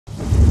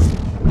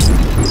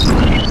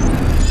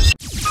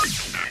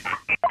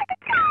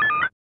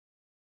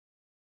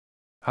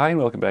Hi and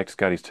welcome back to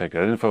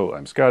ScottiesTech.Info.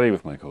 I'm Scotty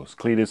with my co-host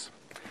Cletus.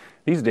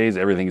 These days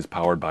everything is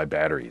powered by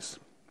batteries.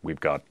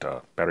 We've got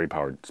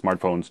battery-powered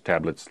smartphones,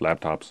 tablets,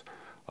 laptops.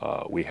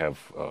 We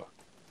have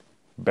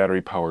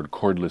battery-powered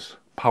cordless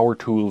power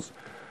tools,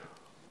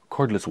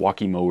 cordless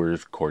walking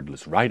mowers,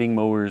 cordless riding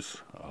mowers,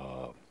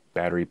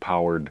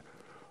 battery-powered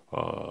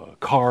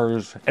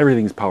cars.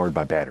 Everything's powered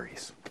by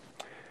batteries.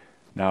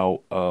 Now,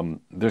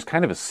 there's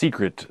kind of a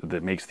secret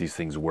that makes these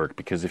things work,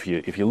 because if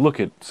you look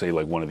at, say,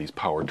 like one of these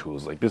power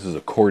tools, like this is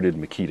a corded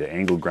Makita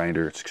angle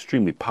grinder. It's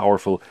extremely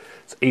powerful.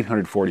 It's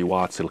 840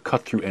 watts. It'll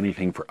cut through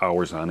anything for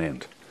hours on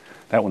end.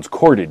 That one's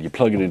corded. You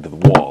plug it into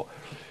the wall.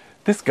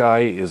 This guy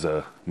is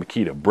a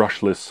Makita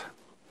brushless,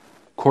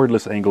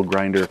 cordless angle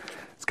grinder.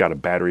 It's got a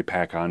battery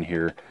pack on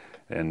here,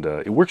 and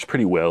it works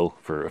pretty well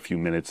for a few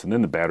minutes, and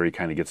then the battery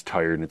kind of gets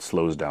tired and it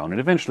slows down, and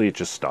eventually it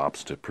just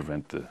stops to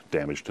prevent the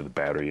damage to the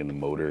battery and the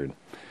motor.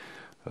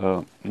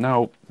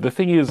 Now, the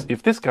thing is,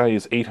 if this guy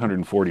is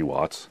 840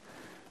 watts,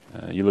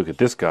 you look at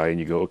this guy and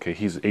you go, okay,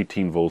 he's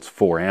 18 volts,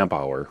 4 amp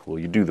hour. Well,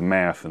 you do the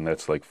math, and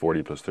that's like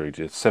 40 plus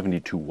 32, it's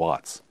 72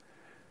 watts.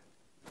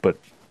 But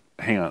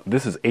hang on,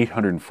 this is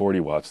 840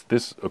 watts.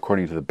 This,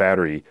 according to the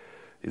battery,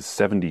 is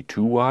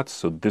 72 watts,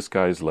 so this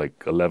guy's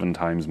like 11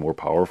 times more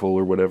powerful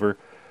or whatever.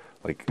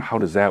 Like, how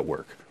does that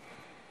work?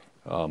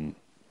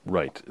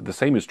 Right. The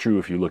same is true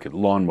if you look at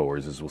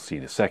lawnmowers, as we'll see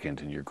in a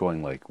second, and you're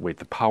going like, wait,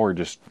 the power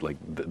just, like,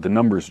 the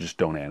numbers just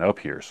don't add up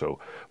here. So,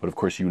 but of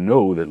course you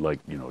know that, like,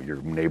 you know, your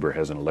neighbor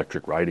has an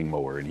electric riding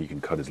mower and he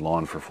can cut his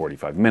lawn for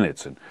 45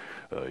 minutes, and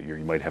you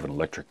might have an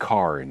electric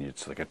car and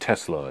it's like a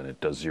Tesla and it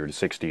does 0 to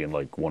 60 in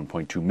like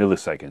 1.2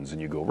 milliseconds,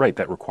 and you go, right,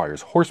 that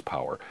requires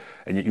horsepower.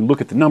 And yet you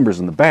look at the numbers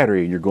in the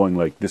battery and you're going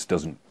like, this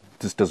doesn't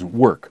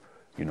work.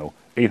 You know,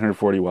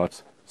 840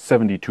 watts,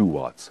 72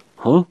 watts.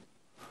 Huh?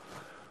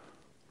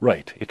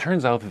 Right. It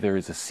turns out that there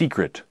is a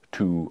secret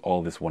to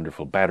all this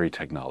wonderful battery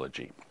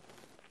technology.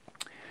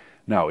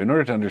 Now, in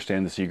order to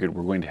understand the secret,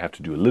 we're going to have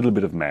to do a little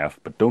bit of math,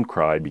 but don't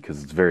cry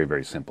because it's very,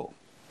 very simple.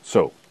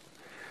 So,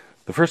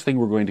 the first thing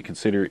we're going to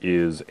consider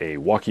is a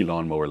walkie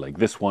lawnmower like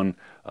this one.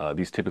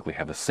 These typically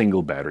have a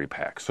single battery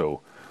pack.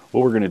 So,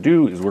 what we're going to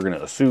do is we're going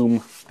to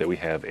assume that we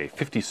have a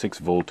 56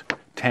 volt,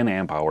 10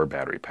 amp hour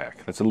battery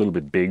pack. That's a little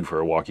bit big for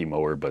a walkie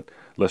mower, but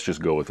let's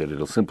just go with it.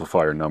 It'll simplify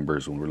our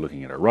numbers when we're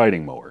looking at our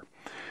riding mower.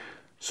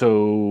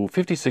 So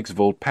 56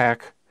 volt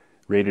pack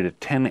rated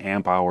at 10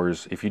 amp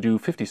hours. If you do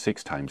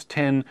 56 times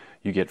 10,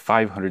 you get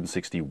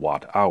 560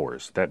 watt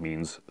hours. That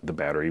means the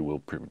battery will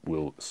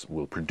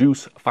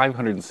produce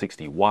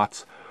 560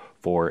 watts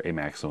for a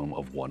maximum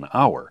of 1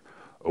 hour.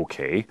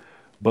 Okay,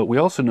 but we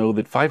also know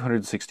that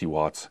 560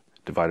 watts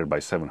divided by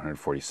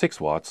 746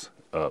 watts,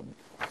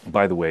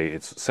 by the way,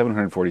 it's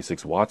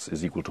 746 watts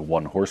is equal to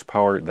 1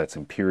 horsepower. That's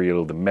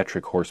imperial. The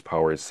metric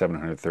horsepower is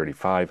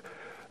 735.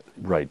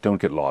 Right, don't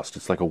get lost.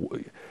 It's like a,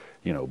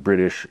 you know,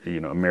 British,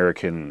 you know,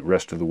 American,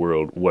 rest of the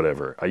world,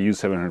 whatever. I use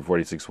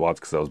 746 watts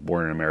because I was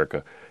born in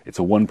America. It's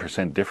a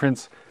 1%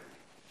 difference.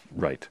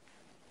 Right,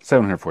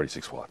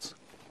 746 watts.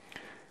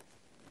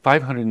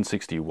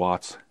 560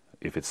 watts,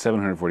 if it's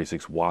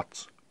 746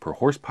 watts per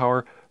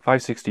horsepower,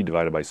 560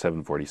 divided by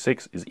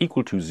 746 is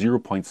equal to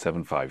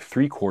 0.75,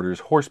 3/4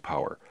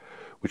 horsepower,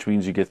 which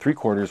means you get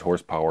 3/4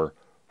 horsepower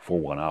for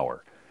 1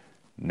 hour.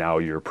 Now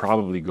you're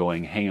probably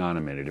going, hang on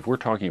a minute, if we're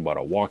talking about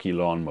a walkie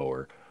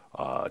lawnmower,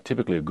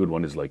 typically a good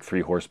one is like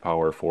 3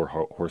 horsepower, 4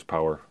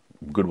 horsepower.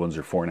 Good ones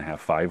are 4.5,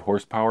 5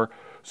 horsepower.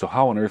 So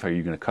how on earth are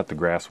you going to cut the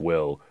grass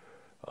well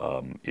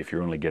if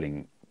you're only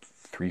getting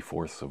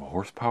 3/4 of a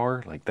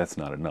horsepower? Like, that's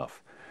not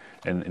enough.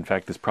 And in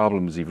fact, this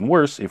problem is even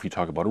worse if you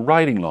talk about a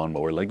riding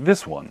lawnmower like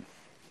this one.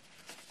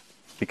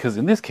 Because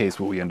in this case,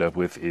 what we end up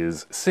with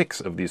is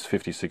 6 of these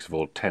 56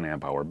 volt, 10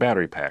 amp hour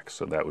battery packs.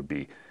 So that would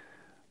be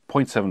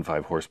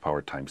 0.75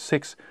 horsepower times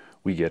 6,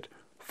 we get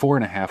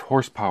 4.5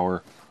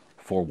 horsepower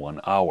for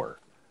 1 hour.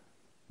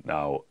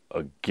 Now,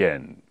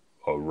 again,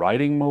 a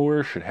riding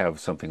mower should have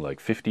something like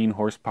 15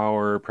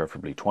 horsepower,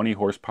 preferably 20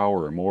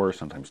 horsepower or more,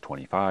 sometimes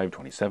 25,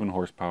 27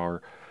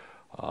 horsepower.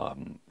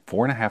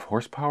 4.5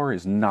 horsepower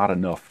is not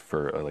enough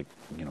for, like,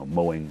 you know,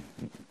 mowing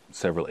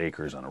several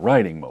acres on a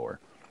riding mower.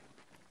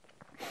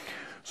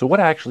 So what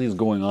actually is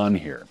going on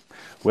here?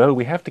 Well,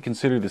 we have to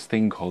consider this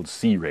thing called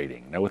C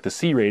rating. Now, what the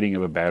C rating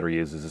of a battery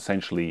is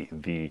essentially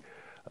the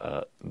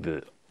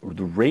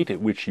rate at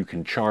which you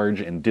can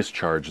charge and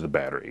discharge the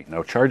battery.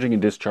 Now, charging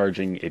and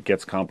discharging, it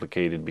gets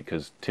complicated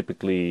because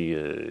typically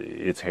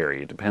it's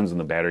hairy. It depends on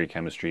the battery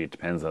chemistry. It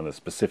depends on the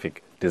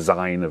specific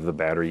design of the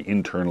battery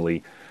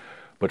internally.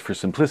 But for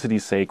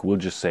simplicity's sake, we'll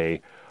just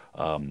say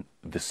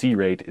the C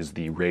rate is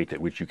the rate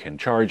at which you can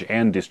charge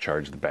and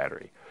discharge the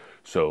battery.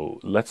 So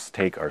let's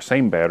take our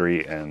same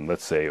battery and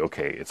let's say,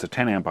 okay, it's a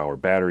 10 amp hour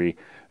battery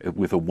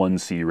with a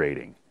 1C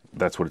rating.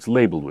 That's what it's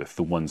labeled with,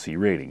 the 1C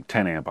rating,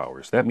 10 amp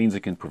hours. That means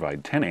it can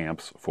provide 10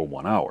 amps for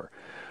 1 hour.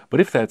 But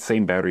if that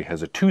same battery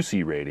has a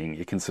 2C rating,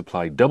 it can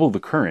supply double the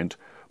current,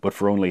 but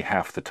for only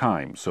half the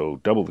time.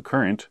 So double the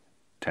current,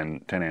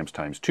 10 amps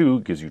times 2,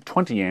 gives you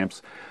 20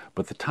 amps,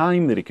 but the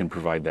time that it can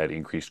provide that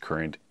increased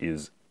current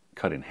is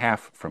cut in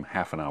half, from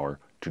half an hour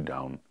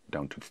down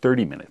to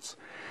 30 minutes.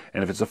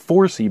 And if it's a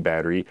 4C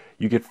battery,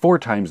 you get 4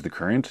 times the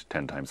current.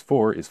 10 times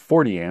 4 is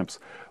 40 amps,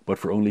 but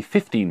for only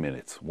 15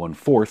 minutes,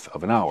 1/4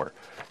 of an hour.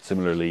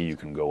 Similarly, you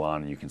can go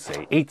on and you can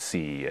say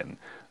 8C, and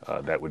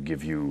that would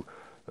give you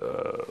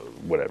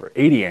whatever,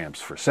 80 amps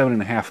for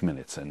 7.5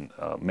 minutes. And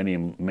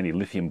many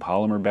lithium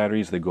polymer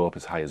batteries, they go up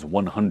as high as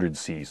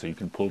 100C, so you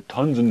can pull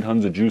tons and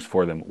tons of juice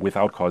for them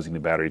without causing the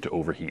battery to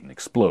overheat and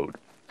explode.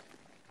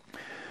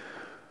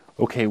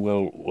 Okay,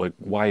 well, like,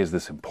 why is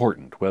this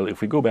important? Well, if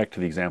we go back to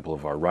the example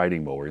of our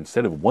riding mower,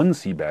 instead of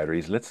 1C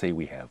batteries, let's say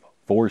we have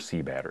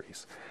 4C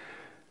batteries.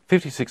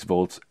 56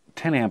 volts,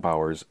 10 amp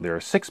hours, there are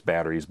 6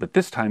 batteries, but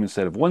this time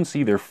instead of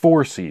 1C, they're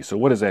 4C. So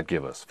what does that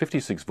give us?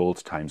 56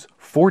 volts times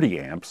 40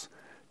 amps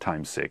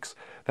times 6,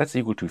 that's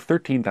equal to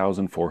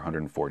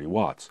 13,440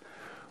 watts.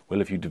 Well,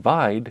 if you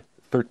divide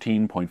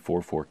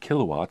 13.44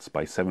 kilowatts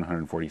by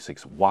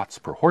 746 watts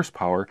per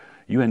horsepower,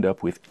 you end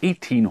up with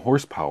 18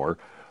 horsepower,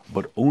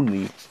 but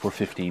only for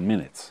 15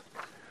 minutes.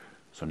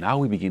 So now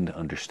we begin to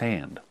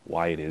understand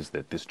why it is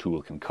that this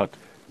tool can cut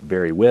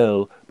very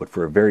well, but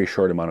for a very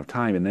short amount of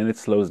time, and then it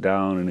slows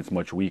down and it's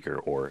much weaker.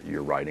 Or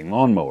your riding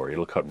lawnmower,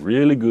 it'll cut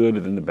really good,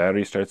 and then the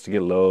battery starts to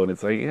get low, and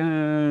it's like,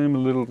 I'm a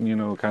little,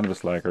 kind of a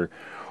slacker.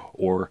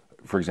 Or,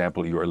 for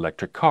example, your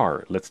electric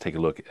car. Let's take a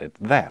look at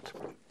that.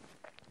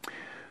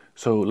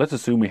 So let's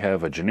assume we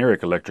have a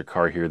generic electric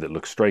car here that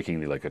looks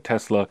strikingly like a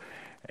Tesla,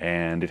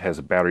 and it has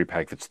a battery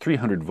pack that's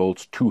 300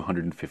 volts,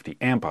 250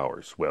 amp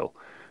hours. Well,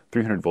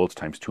 300 volts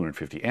times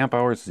 250 amp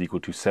hours is equal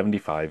to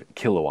 75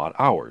 kilowatt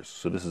hours.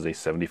 So this is a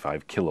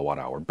 75 kilowatt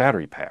hour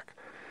battery pack.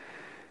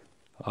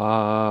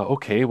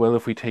 Okay, well,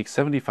 if we take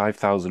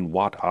 75,000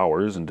 watt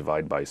hours and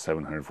divide by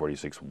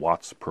 746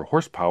 watts per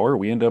horsepower,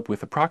 we end up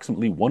with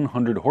approximately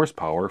 100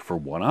 horsepower for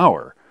 1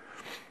 hour.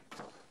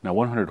 Now,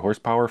 100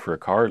 horsepower for a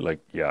car,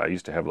 I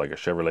used to have like a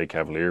Chevrolet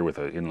Cavalier with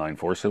an inline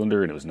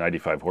 4-cylinder, and it was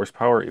 95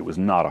 horsepower. It was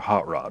not a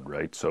hot rod,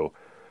 right? So,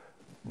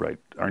 right,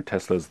 aren't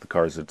Teslas the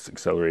cars that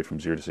accelerate from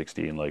 0 to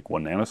 60 in like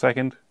 1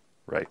 nanosecond?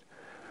 Right.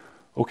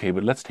 Okay,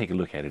 but let's take a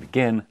look at it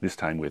again, this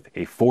time with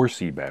a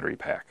 4C battery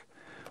pack.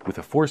 With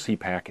a 4C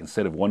pack,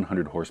 instead of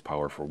 100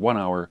 horsepower for 1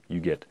 hour, you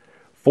get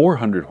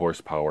 400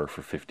 horsepower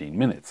for 15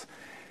 minutes.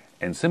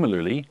 And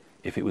similarly,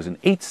 if it was an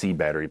 8C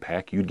battery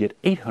pack, you'd get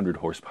 800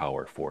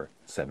 horsepower for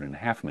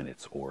 7.5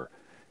 minutes, or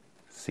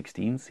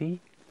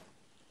 16C?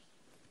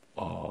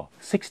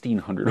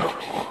 1,600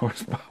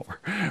 horsepower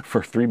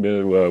for 3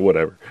 minutes,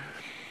 whatever.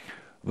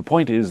 The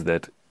point is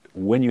that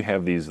when you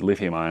have these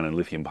lithium-ion and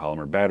lithium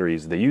polymer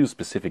batteries, they use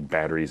specific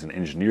batteries and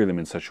engineer them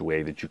in such a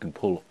way that you can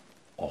pull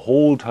a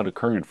whole ton of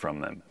current from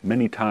them,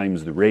 many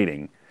times the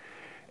rating,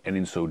 and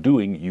in so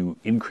doing, you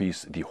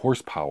increase the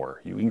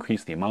horsepower, you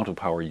increase the amount of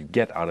power you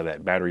get out of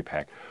that battery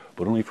pack,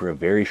 but only for a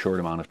very short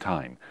amount of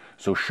time.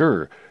 So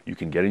sure, you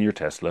can get in your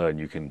Tesla and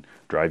you can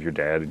drive your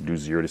dad and do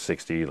 0 to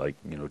 60, to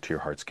your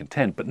heart's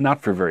content, but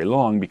not for very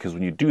long, because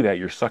when you do that,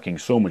 you're sucking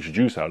so much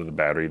juice out of the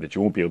battery that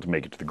you won't be able to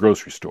make it to the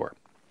grocery store.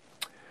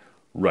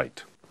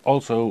 Right.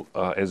 Also,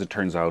 as it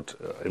turns out,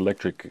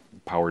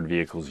 electric-powered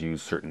vehicles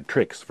use certain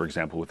tricks. For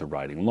example, with a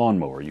riding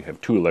lawnmower, you have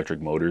 2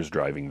 electric motors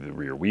driving the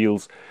rear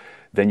wheels.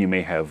 Then you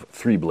may have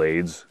 3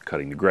 blades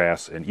cutting the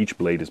grass, and each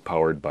blade is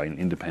powered by an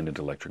independent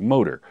electric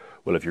motor.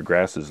 Well, if your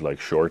grass is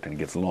short and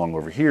gets long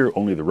over here,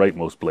 only the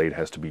rightmost blade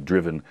has to be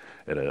driven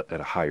at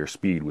a higher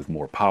speed with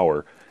more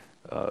power.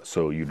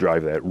 So you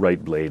drive that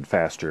right blade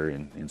faster,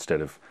 and instead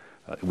of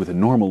with a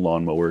normal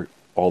lawnmower,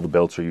 all the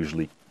belts are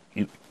usually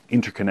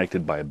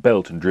interconnected by a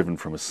belt and driven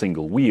from a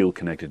single wheel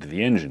connected to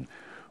the engine,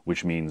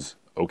 which means,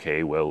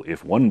 okay, well,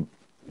 if one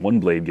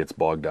blade gets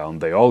bogged down,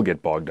 they all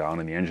get bogged down,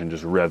 and the engine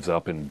just revs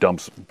up and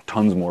dumps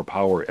tons more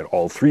power at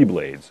all 3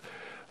 blades.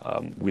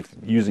 With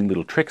using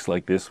little tricks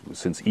like this,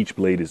 since each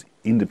blade is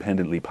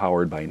independently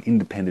powered by an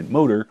independent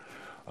motor,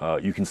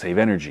 you can save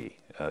energy.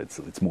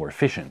 It's more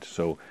efficient.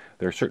 So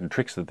there are certain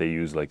tricks that they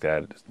use like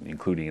that,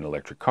 including in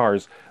electric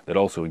cars, that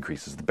also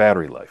increases the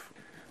battery life.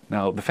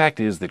 Now, the fact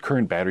is that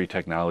current battery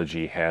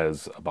technology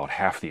has about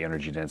half the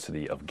energy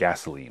density of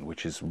gasoline,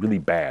 which is really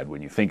bad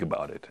when you think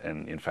about it.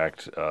 And in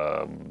fact,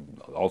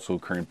 also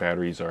current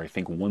batteries are, I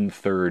think,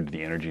 1/3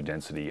 the energy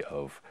density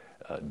of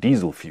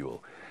diesel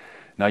fuel.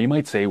 Now, you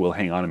might say, well,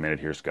 hang on a minute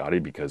here, Scotty,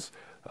 because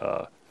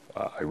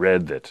I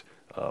read that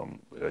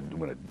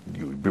when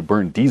you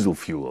burn diesel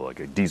fuel, like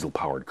a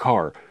diesel-powered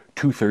car,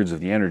 2/3 of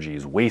the energy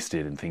is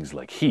wasted in things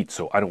like heat,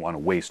 so I don't want to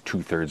waste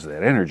 2/3 of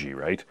that energy,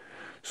 right?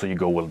 So you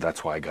go, well,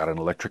 that's why I got an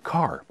electric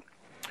car.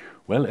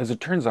 Well, as it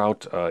turns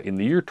out, in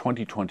the year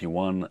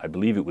 2021, I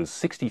believe it was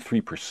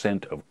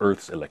 63% of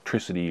Earth's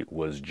electricity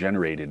was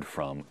generated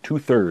from,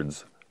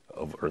 2/3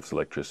 of Earth's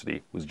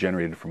electricity was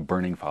generated from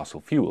burning fossil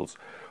fuels,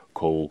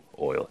 coal,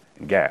 oil,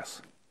 and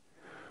gas.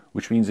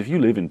 Which means if you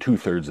live in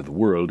 2/3 of the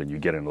world and you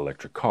get an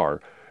electric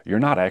car, you're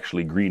not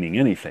actually greening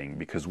anything,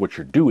 because what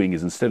you're doing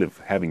is, instead of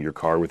having your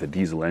car with a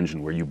diesel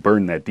engine where you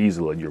burn that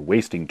diesel and you're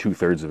wasting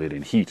 2/3 of it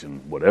in heat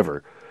and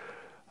whatever,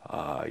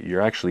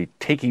 you're actually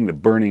taking the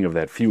burning of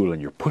that fuel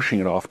and you're pushing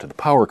it off to the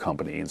power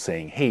company and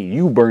saying, hey,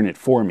 you burn it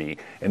for me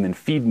and then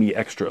feed me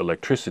extra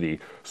electricity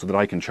so that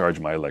I can charge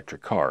my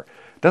electric car.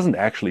 It doesn't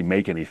actually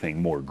make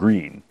anything more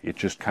green. It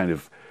just kind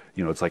of,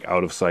 it's like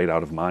out of sight,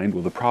 out of mind.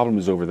 Well, the problem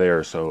is over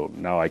there, so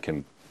now I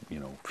can,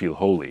 feel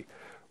holy.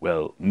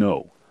 Well,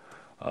 no.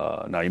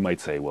 Now you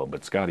might say, well,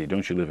 but Scotty,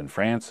 don't you live in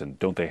France and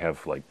don't they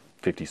have like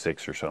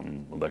 56 or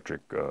something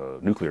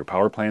nuclear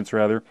power plants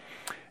rather?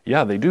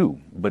 Yeah, they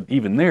do. But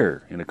even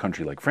there, in a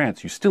country like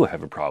France, you still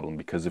have a problem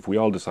because if we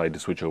all decide to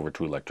switch over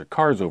to electric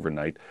cars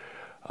overnight,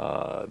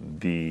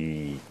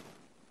 the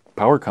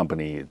power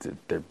company,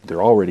 they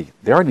already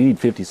need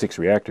 56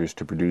 reactors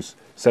to produce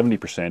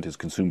 70% is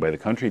consumed by the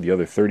country. The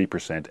other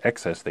 30%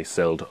 excess they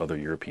sell to other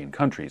European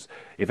countries.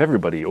 If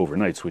everybody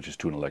overnight switches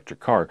to an electric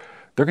car,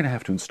 they're going to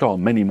have to install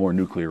many more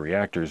nuclear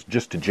reactors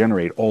just to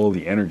generate all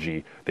the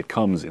energy that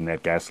comes in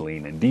that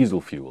gasoline and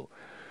diesel fuel.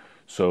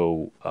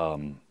 So,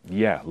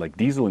 yeah, like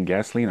diesel and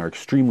gasoline are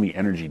extremely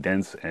energy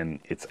dense, and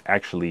it's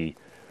actually,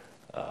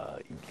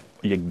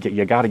 you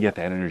got to get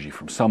that energy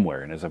from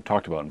somewhere. And as I've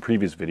talked about in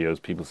previous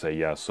videos, people say,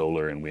 yeah,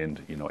 solar and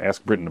wind.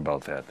 Ask Britain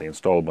about that. They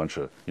install a bunch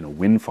of,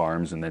 wind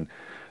farms, and then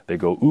they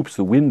go, oops,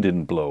 the wind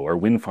didn't blow. Our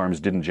wind farms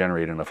didn't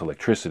generate enough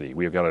electricity.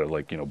 We've got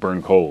to,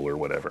 burn coal or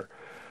whatever.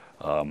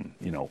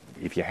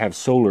 If you have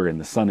solar and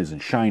the sun isn't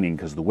shining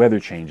because the weather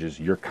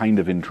changes, you're kind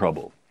of in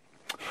trouble.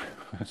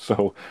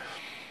 So,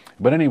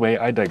 but anyway,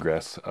 I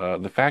digress.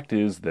 The fact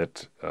is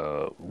that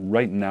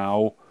right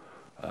now,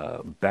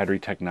 battery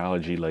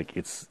technology, like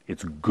it's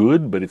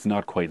good, but it's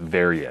not quite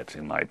there yet,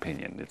 in my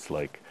opinion. It's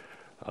like,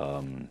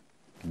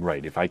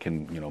 right, if I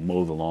can,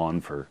 mow the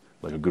lawn for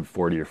like a good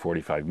 40 or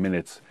 45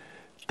 minutes,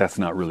 that's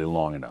not really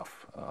long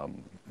enough.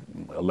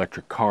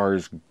 Electric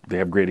cars, they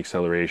have great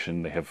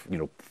acceleration, they have,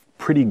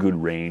 pretty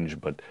good range,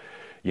 but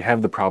you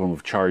have the problem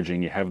of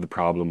charging, you have the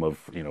problem of,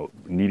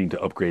 needing to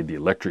upgrade the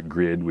electric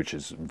grid, which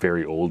is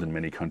very old in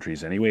many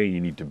countries anyway. You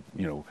need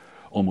to,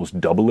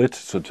 almost double it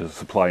so to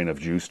supply enough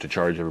juice to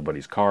charge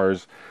everybody's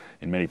cars.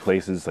 In many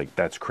places, like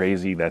that's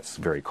crazy, that's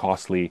very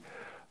costly.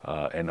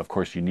 And of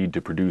course you need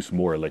to produce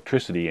more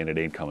electricity and it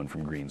ain't coming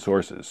from green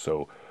sources.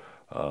 So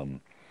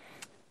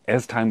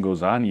as time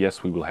goes on,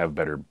 yes, we will have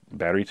better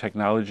battery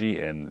technology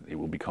and it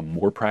will become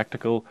more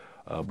practical.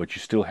 But you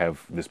still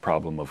have this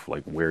problem of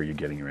like where you're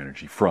getting your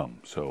energy from.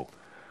 So,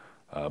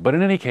 but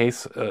in any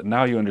case,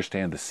 now you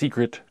understand the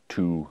secret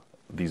to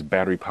these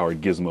battery-powered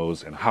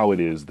gizmos and how it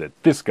is that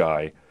this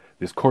guy,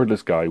 this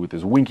cordless guy with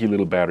this winky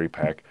little battery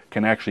pack,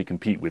 can actually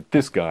compete with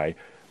this guy,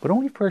 but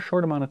only for a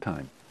short amount of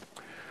time.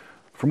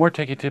 For more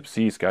techie tips,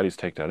 see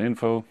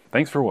ScottiesTech.Info.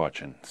 Thanks for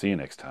watching. See you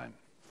next time.